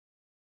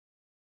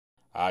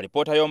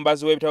Alipoota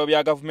y'omubazi w'ebitabo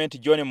bya gavumenti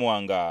John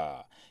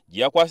Muwanga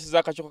yakwasiza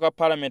akakiiko ka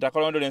Parliament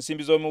akalondola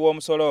ensimbi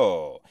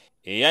z'omusolo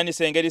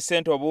eyanise engeri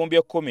sente obuwumbi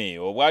 10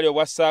 obwali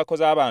obwa SACCO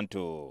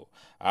z'abantu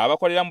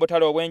abakolera mu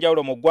butale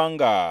obwenjawulo mu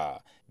ggwanga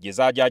gye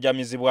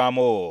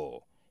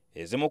zaajaajamizibwamu.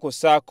 Ezimu ku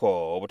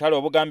SSAACO obutale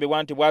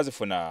obugambibwa nti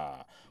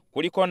bwazifuna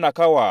kuliko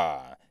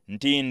Nakawa,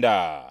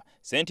 Ntinda,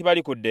 Senti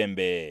bali ku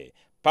Ddembe,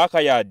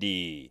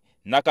 Pakayadi,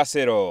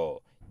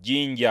 Nakasero,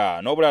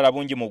 Jinja n'obulala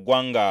bungi mu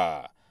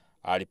ggwanga.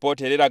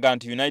 Alipoota eraga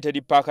nti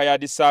United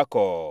Pakayadi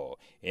SSAACO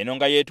eno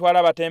nga yeetwala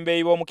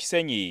abatembeeyi b'omu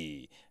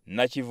Kisenyi,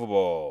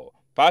 Nakivubo,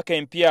 Paaka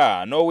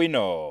empya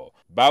n'Owino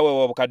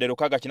baaweebwa obukadde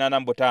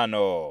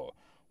 685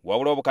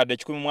 wabula obukadde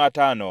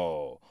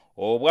 150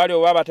 obwali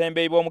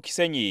obw'abatembeeyi b'omu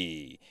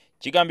Kisenyi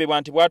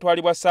kigambibwa nti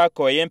bwatwalibwa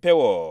SSAACO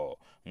ey'empewo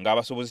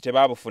ng'abasuubuzi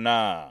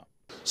tebaabufuna.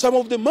 Some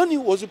of the money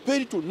was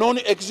paid to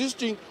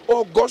non-existing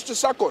or ghost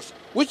SSAACOs,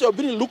 which have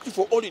been looked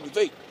for all in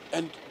vain.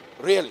 And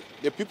really,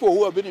 the people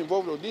who have been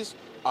involved in this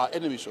are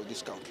enemies of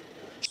this country.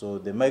 So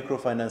the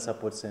Microfinance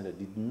Support Center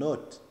did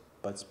not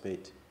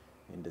participate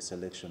in the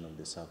selection of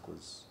the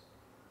SSAACOs.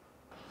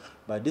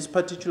 But this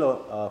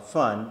particular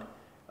fund,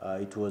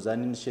 it was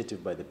an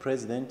initiative by the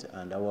President,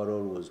 and our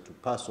role was to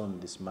pass on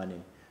this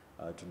money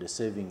to the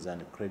savings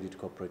and credit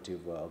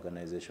cooperative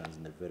organizations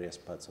in the various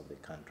parts of the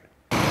country.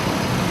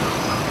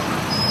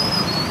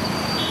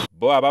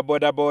 Bo aba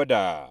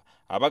boda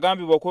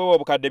abagambibwa okuweebwa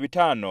obukadde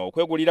 5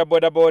 okwegulira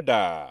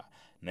boda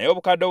naye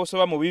obukadde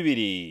obusoba mu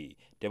 2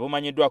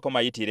 tebumanyiddwako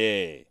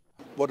mayitire.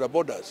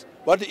 Bodas.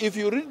 But if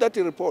you read that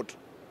report,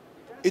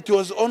 it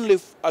was only,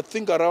 I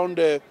think, around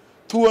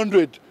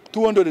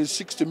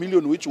 260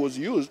 million which was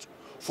used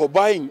for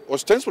buying,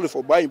 ostensibly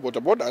for buying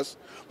bodas.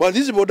 But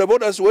these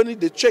bodas, when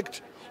they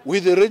checked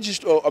with the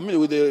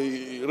with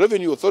the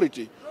revenue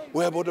authority,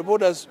 were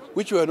bodas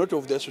which were not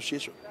of the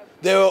association.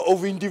 They were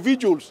of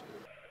individuals.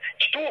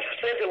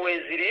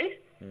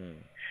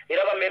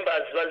 Era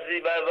members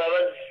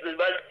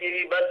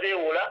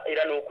bazeewola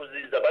era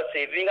n'okuziza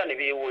basevinga ne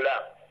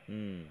beewola.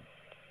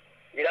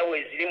 Era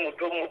weziri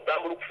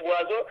mutambulukufu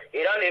wazo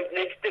era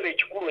n'ekitebe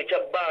ekikulu ekya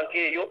banka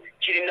eyo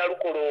kirina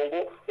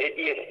lukolongo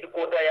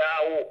ekikoota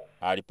yaawo.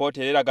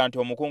 Alipoota eraga nti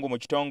omukungu mu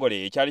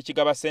kitongole ekyali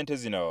kigaba sente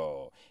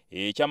zino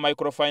ekya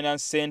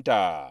Microfinance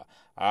Center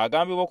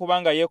agambibwa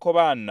okubanga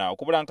yeekobaana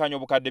okubulankanya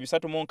obukadde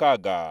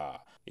 360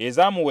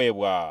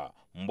 ezaamuweebwa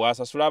mbw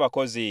asasula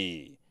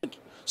abakozi.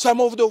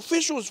 Some of the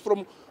officials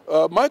from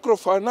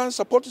Microfinance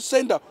Support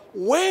Center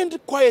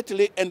went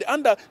quietly and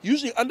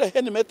using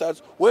underhand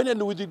methods went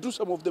and withdrew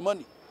some of the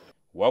money.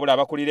 Wabula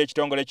abakulira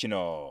ekitongole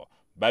kino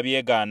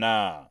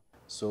babyegaana.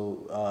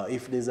 So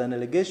if there's an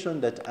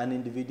allegation that an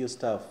individual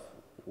staff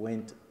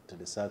went to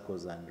the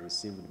SSAACOs and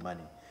received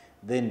money,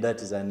 then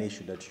that is an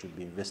issue that should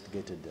be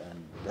investigated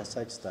and that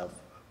such staff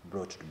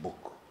brought to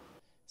book.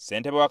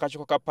 Ssentebe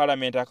w'akakiiko ka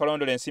Parliament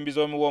akalondola ensimbi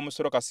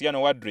z'omusolo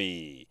Kasiyano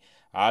Wadri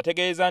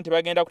ategeeza nti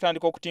bagenda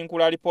kutandika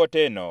okutinkula alipoota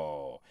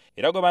eno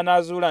era gwe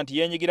banaazuula nti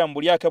yeenyigira mu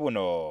bulyake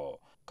buno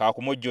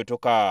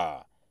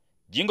kaakumujjutuka.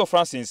 Jingo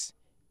Francis,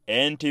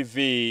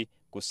 NTV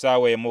ku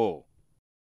ssaawa emu.